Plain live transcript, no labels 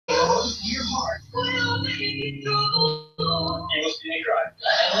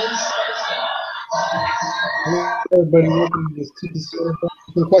Everybody, welcome to this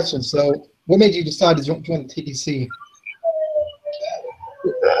TTC question. So, what made you decide to join the TTC?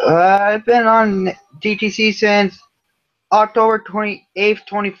 I've been on TTC since October 28th,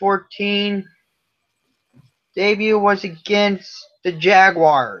 2014. Debut was against the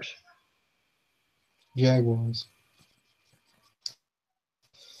Jaguars. Jaguars.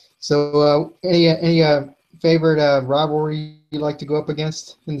 So, any favorite rivalry you like to go up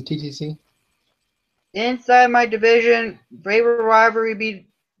against in the TTC? Inside my division, favorite rivalry be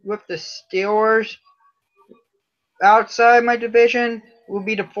with the Steelers. Outside my division will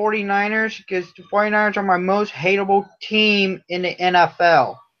be the 49ers, because the 49ers are my most hateable team in the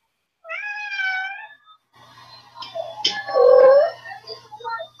NFL.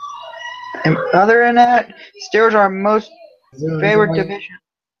 And other than that, Steelers are my most favorite division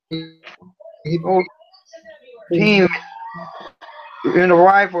team in a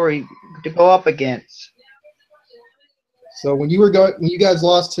rivalry to go up against. So when you guys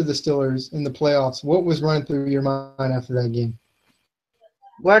lost to the Steelers in the playoffs, what was running through your mind after that game?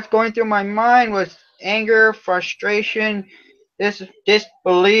 What's going through my mind was anger, frustration,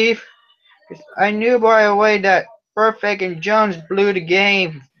 disbelief. I knew by the way that Perfect and Jones blew the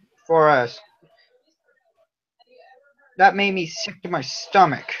game for us. That made me sick to my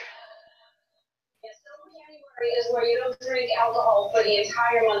stomach. Is where you don't drink alcohol for the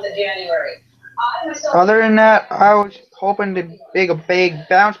entire month of January. Other than that, I was hoping to make a big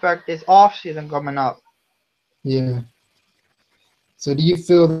bounce back this off season coming up. Yeah. So do you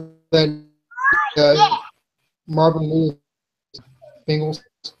feel that Marvin Lewis Bengals?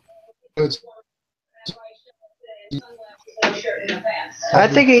 I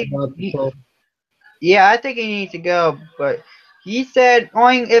think I think he needs to go, but he said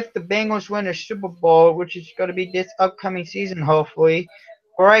only if the Bengals win the Super Bowl, which is going to be this upcoming season, hopefully.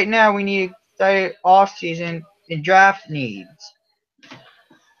 But right now, we need to start off season and draft needs.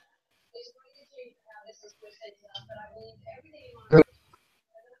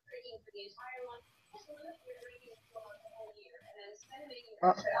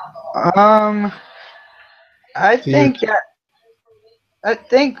 I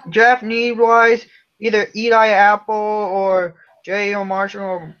think draft need wise, either Eli Apple or J.O. Marshall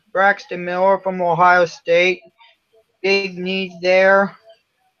or Braxton Miller from Ohio State. Big needs there.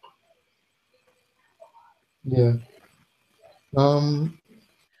 Yeah.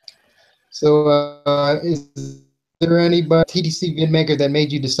 So is there anybody TTC VidMaker that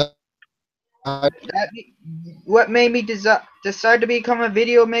made you decide? What made me decide to become a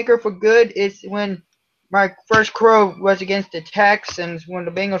video maker for good is when my first crow was against the Texans when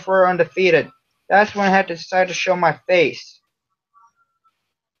the Bengals were undefeated. That's when I had to decide to show my face.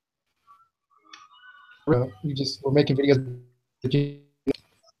 You just were making videos.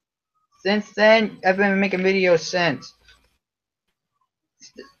 Since then, I've been making videos since.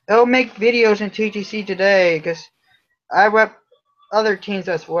 I'll make videos in TTC today because I rep other teams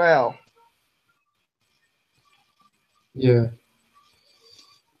as well. Yeah.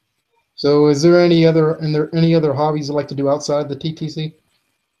 So is there any other hobbies you like to do outside the TTC?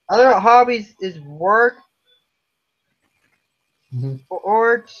 Other hobbies is work,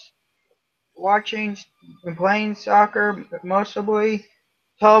 sports, watching and playing soccer mostly,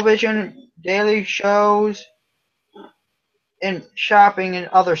 television, daily shows, and shopping and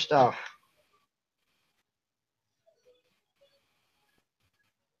other stuff.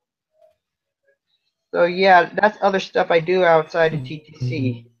 So yeah, that's other stuff I do outside the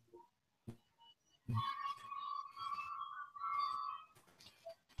TTC.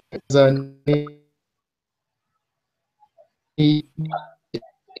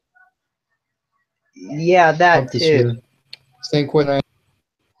 Yeah, that too. Same question.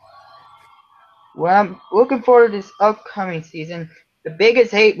 Well, I'm looking forward to this upcoming season. The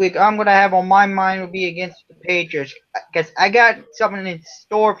biggest hate week I'm going to have on my mind will be against the Patriots, because I got something in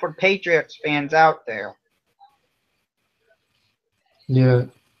store for Patriots fans out there. Yeah.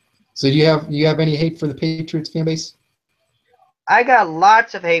 So do you have any hate for the Patriots fan base? I got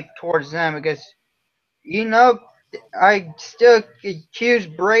lots of hate towards them because, you know, I still accuse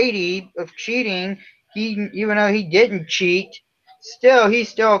Brady of cheating. Even though he didn't cheat, he's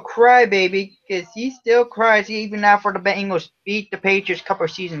still a crybaby because he still cries even after the Bengals beat the Patriots a couple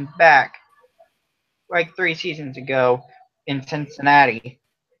of seasons back, like 3 seasons ago in Cincinnati.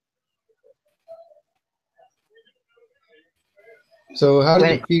 So how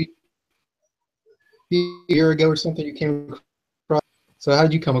did a year ago or something you came across? So how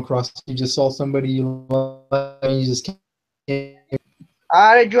did you come across? You just saw somebody you liked and you just came.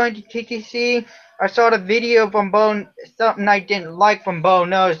 I joined the TTC. I saw the video from Bo, something I didn't like from Bo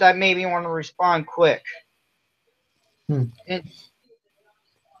Knows that made me want to respond quick. And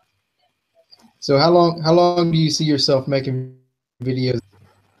So how long do you see yourself making videos?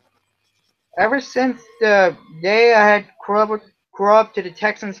 ever since the day I had grew up to the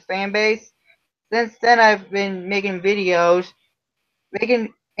Texans fan base, since then I've been making videos,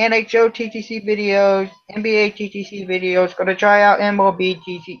 making NHL TTC videos, NBA TTC videos, gonna try out MLB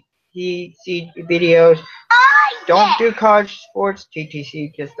TTC videos. Don't do college sports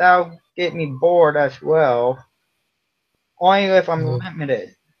TTC because that'll get me bored as well. Only if I'm Yeah.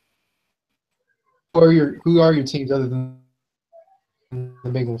 limited. Who are your teams other than the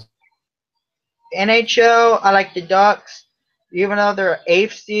Bengals? NHL, I like the Ducks. Even though they're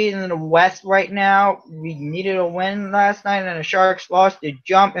eighth seed in the West right now, we needed a win last night, and the Sharks lost to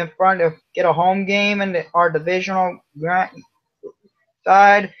jump in front to get a home game in our divisional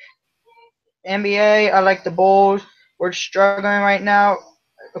side. NBA, I like the Bulls. We're struggling right now.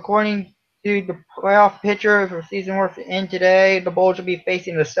 According to the playoff picture for season we're in today, the Bulls will be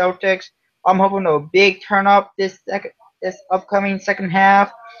facing the Celtics. I'm hoping a big turn up this upcoming second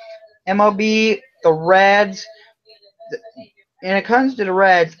half. MLB, the Reds. When it comes to the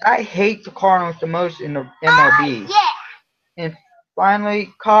Reds, I hate the Cardinals the most in the MLB. And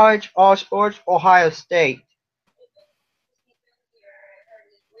finally, college, all sports, Ohio State.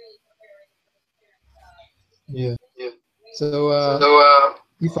 Yeah. So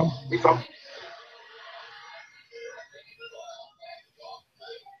you from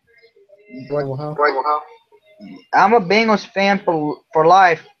Ohio? I'm a Bengals fan for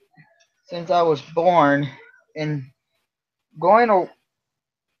life since I was born. And going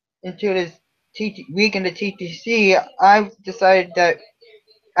into this week in the TTC, I've decided that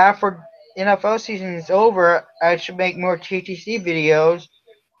after NFL season is over, I should make more TTC videos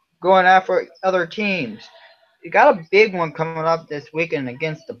going after other teams. We got a big one coming up this weekend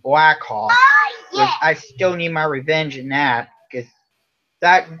against the Blackhawks, which I still need my revenge in that because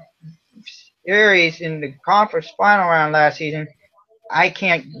that series in the conference final round last season, I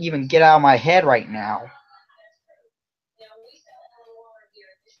can't even get out of my head right now.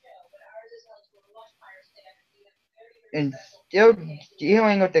 And still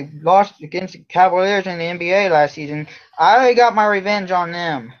dealing with the loss against the Cavaliers in the NBA last season, I got my revenge on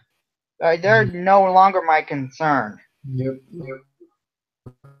them. They're no longer my concern. Yep.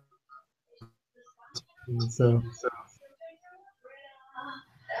 So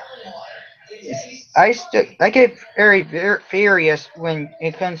I get very furious when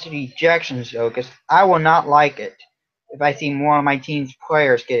it comes to the ejections though, because I will not like it if I see one of my team's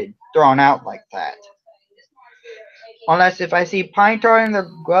players get thrown out like that. Unless if I see pine tar in their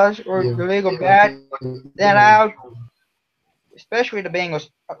gloves or yeah. the legal bat, then I'll, especially the Bengals,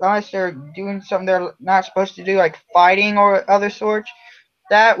 unless they're doing something they're not supposed to do, like fighting or other sorts,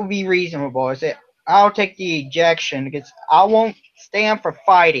 that would be reasonable. I say I'll take the ejection because I won't stand for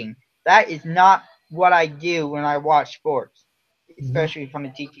fighting. That is not what I do when I watch sports, Mhm. especially from the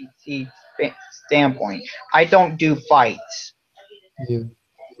TTC standpoint. I don't do fights. Yeah.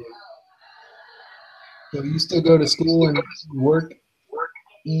 So you still go to school and work?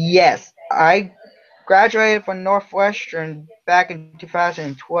 Yes, I graduated from Northwestern back in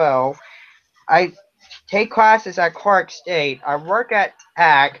 2012. I take classes at Clark State. I work at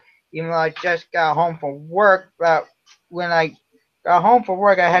TAC, even though I just got home from work. But when I got home from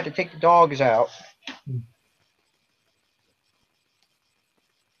work, I had to take the dogs out.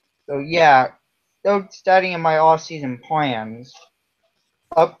 So yeah, still studying my off-season plans,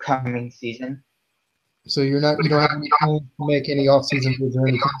 upcoming season. So you don't have any plans to make any off season videos or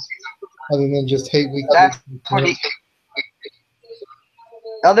anything other than just hate week. That's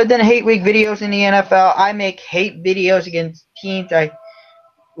other than hate week videos in the NFL. I make hate videos against teams I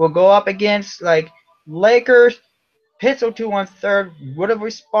will go up against, like Lakers. Pixel 213 would have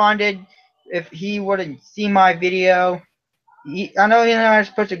responded if he would have seen my video. I know he's not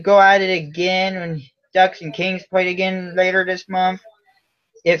supposed to go at it again when Ducks and Kings played again later this month.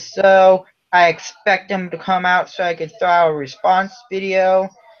 If so, I expect him to come out so I could throw out a response video.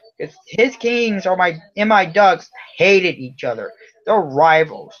 Because his Kings are my Ducks hated each other. They're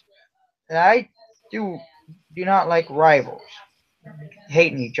rivals. And I do not like rivals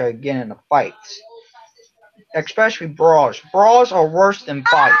hating each other getting into fights. Especially brawls. Brawls are worse than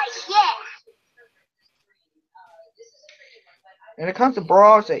fights. When it comes to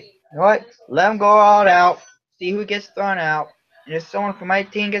brawls, you know what? Let them go all out. See who gets thrown out. And if someone from my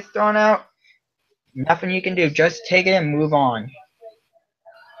team gets thrown out, nothing you can do. Just take it and move on.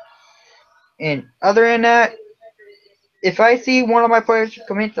 And other than that, if I see one of my players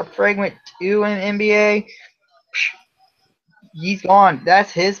commit a fragment 2 in NBA, he's gone.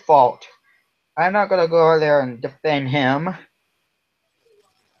 That's his fault. I'm not gonna go there and defend him.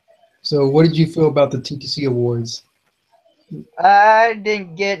 So, what did you feel about the TTC awards? I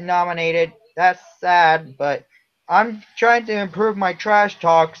didn't get nominated. That's sad, but I'm trying to improve my trash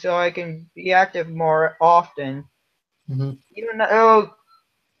talk so I can be active more often. Mm-hmm. Even though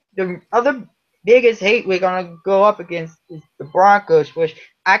the other biggest hate we're gonna go up against is the Broncos, which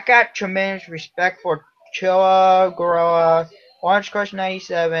I got tremendous respect for Chilla, Goroa, Orange Crush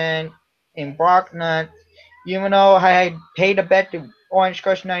 97, and Brock Nuts. Even though I had paid a bet to Orange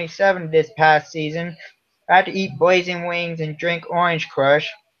Crush 97 this past season, I had to eat blazing wings and drink Orange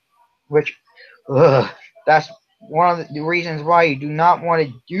Crush, which, ugh, that's one of the reasons why you do not want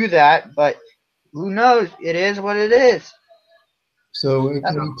to do that, but who knows? It is what it is. So,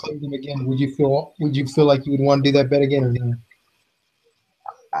 when you played them again, would you feel like you would want to do that bet again or no?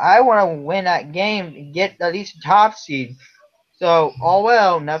 I want to win that game and get at least a top seed. So, all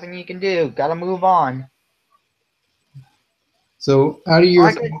well, nothing you can do. Gotta move on. So,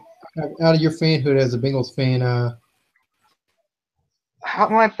 I could, out of your fanhood as a Bengals fan, how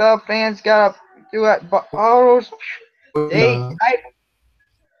my fellow fans gotta do it, but all those, uh,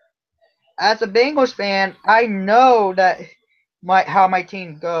 as a Bengals fan, I know that how my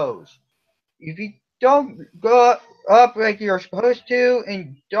team goes. If you don't go up like you're supposed to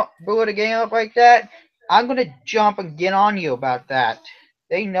and don't blow the game up like that, I'm gonna jump and get on you about that.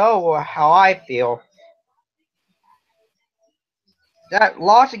 They know how I feel. That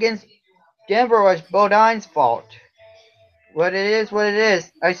loss against Denver was Bodine's fault. What it is, what it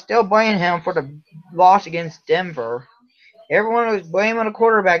is. I still blame him for the loss against Denver. Everyone was blaming the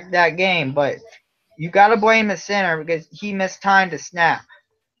quarterback that game, but you gotta blame the center because he missed time to snap.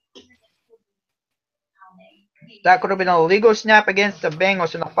 That could have been a legal snap against the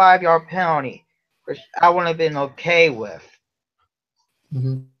Bengals and a 5-yard penalty, which I wouldn't have been okay with.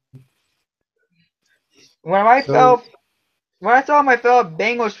 mhm. When I So, felt when I saw my fellow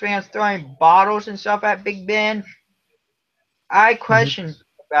Bengals fans throwing bottles and stuff at Big Ben, I mhm, questioned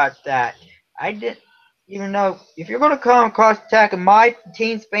about that. I didn't even know if you're going to come across attacking my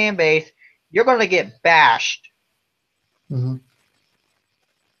team's fan base, you're going to get bashed. mhm.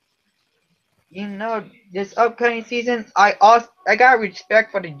 You know, this upcoming season, I got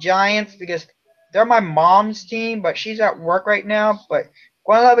respect for the Giants because they're my mom's team, but she's at work right now. But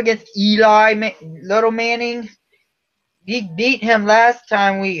going up against Little Manning, we beat him last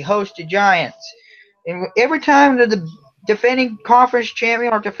time we hosted Giants. And every time that the defending conference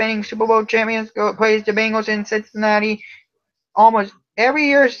champion or defending Super Bowl champions plays the Bengals in Cincinnati, almost every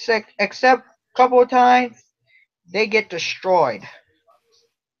year except a couple of times, they get destroyed.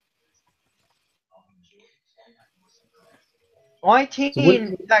 Only So what?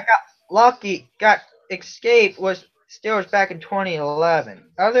 team that got lucky, got escaped was Steelers back in 2011.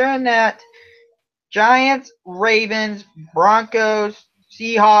 Other than that, Giants, Ravens, Broncos,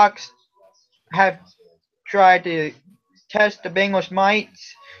 Seahawks have tried to test the Bengals'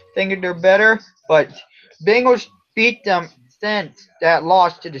 mights, thinking they're better, but Bengals beat them since that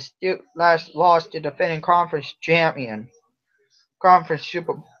loss to the last loss to defending conference champion,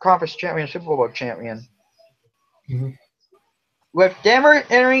 Super Bowl champion. Mhm. With Denver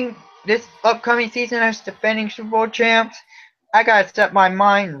entering this upcoming season as defending Super Bowl champs, I gotta set my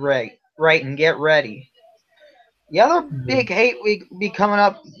mind right and get ready. The other Yeah. big hate we be coming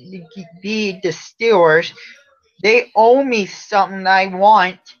up be the Steelers. They owe me something I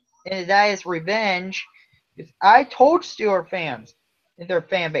want, and that is revenge. I told Steeler fans in their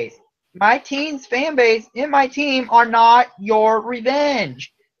fan base, my team's fan base and my team are not your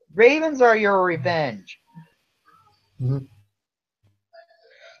revenge. Ravens are your revenge. Mhm.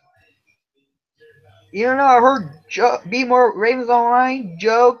 You know, I heard Joe, be more Ravens online.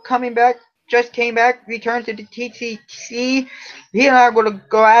 Joe coming back, just came back, returned to the TTC. He and I are going to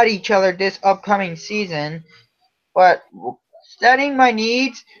go at each other this upcoming season. But studying my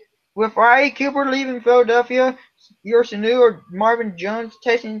needs, with Riley Cooper leaving Philadelphia, Sanu or Marvin Jones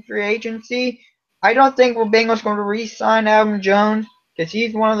testing free agency, I don't think we're Bengals going to re-sign Adam Jones because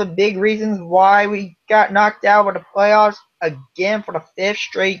he's one of the big reasons why we got knocked out of the playoffs again for the 5th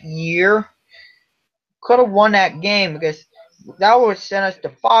straight year. Could have won that game because that would send us to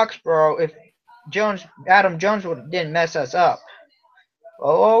Foxborough if Adam Jones didn't mess us up.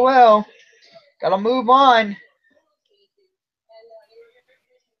 Oh well, gotta move on.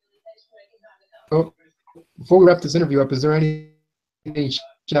 So before we wrap this interview up, is there any shout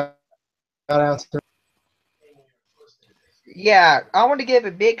outs? Yeah, I want to give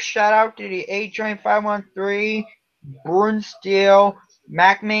a big shout out to the A Train 513 Bruin Steel,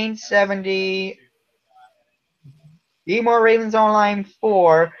 MacMain 70, D-More Ravens Online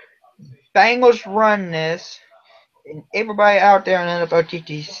 4, Bengals Run This, and everybody out there in NFL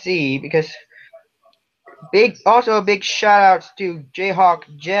TTC, because also a big shout outs to Jayhawk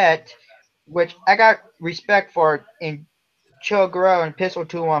Jet, which I got respect for in Chill Grow and Pistol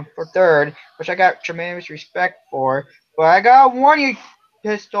 2-1 for third, which I got tremendous respect for. But I gotta warn you,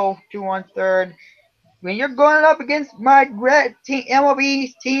 Pistol 2-1 third, when you're going up against my red team,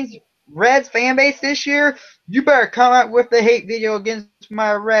 MLB team's Reds fan base this year, you better come out with the hate video against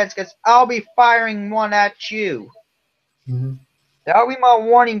my Reds, because I'll be firing one at you. Mm-hmm. That'll be my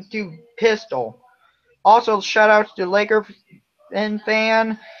warning to Pistol. Also, shout outs to Laker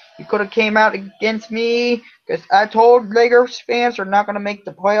fan. You could have came out against me, because I told Lakers fans are not going to make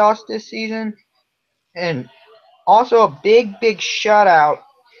the playoffs this season. And also a big shout out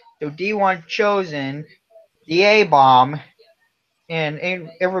to D1 Chosen, the A-Bomb, and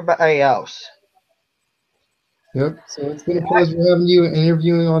everybody else. Yep. So it's been a pleasure having you and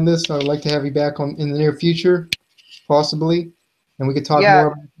interviewing on this. I would like to have you back on in the near future, possibly, and we could talk Yeah,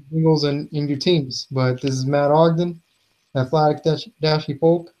 more about the Bengals and your teams. But this is Matt Ogden, Athletic-Dashie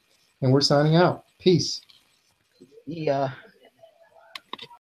Foulke, and we're signing out. Peace. yeah.